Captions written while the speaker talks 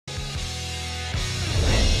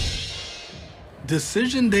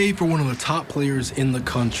Decision day for one of the top players in the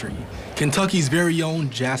country, Kentucky's very own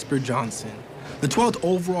Jasper Johnson. The 12th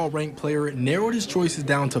overall ranked player narrowed his choices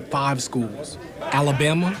down to 5 schools: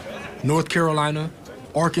 Alabama, North Carolina,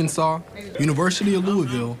 Arkansas, University of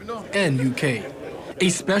Louisville, and UK. A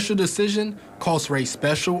special decision calls for a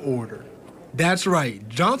special order. That's right,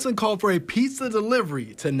 Johnson called for a pizza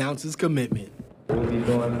delivery to announce his commitment. We'll be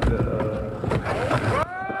going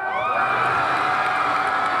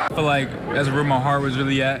I feel like that's where my heart was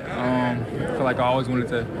really at. I feel like I always wanted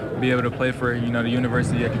to be able to play for, the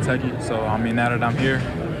University of Kentucky. So, now that I'm here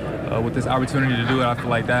with this opportunity to do it, I feel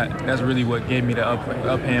like that's really what gave me the up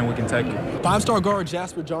hand with Kentucky. 5-star guard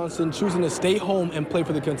Jasper Johnson choosing to stay home and play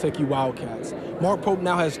for the Kentucky Wildcats. Mark Pope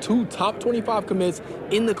now has 2 top 25 commits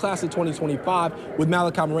in the class of 2025 with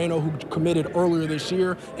Malachi Moreno, who committed earlier this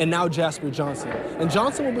year, and now Jasper Johnson. And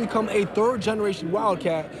Johnson will become a 3rd-generation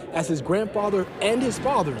Wildcat as his grandfather and his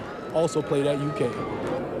father also played at UK.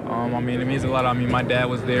 It means a lot. My dad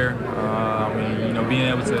was there. Being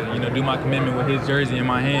able to, do my commitment with his jersey in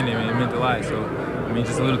my hand, it meant a lot. So,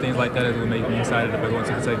 just little things like that is what make me excited about going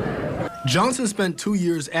to Kentucky. Johnson spent 2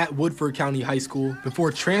 years at Woodford County High School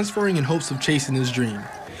before transferring in hopes of chasing his dream.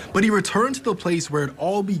 But he returned to the place where it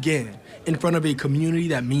all began, in front of a community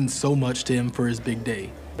that means so much to him for his big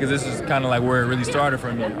day. Because this is kind of like where it really started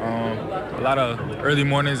for me. A lot of early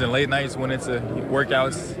mornings and late nights went into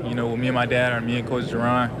workouts, with me and my dad or me and Coach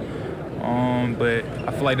Jerron. But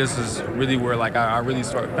I feel like this is really where I really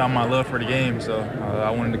found my love for the game. So I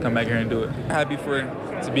wanted to come back here and do it. Happy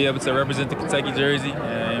to be able to represent the Kentucky jersey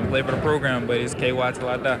and play for the program, but it's KY till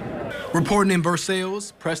I die. Reporting in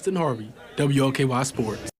Versailles, Preston Harvey, WOKY Sports.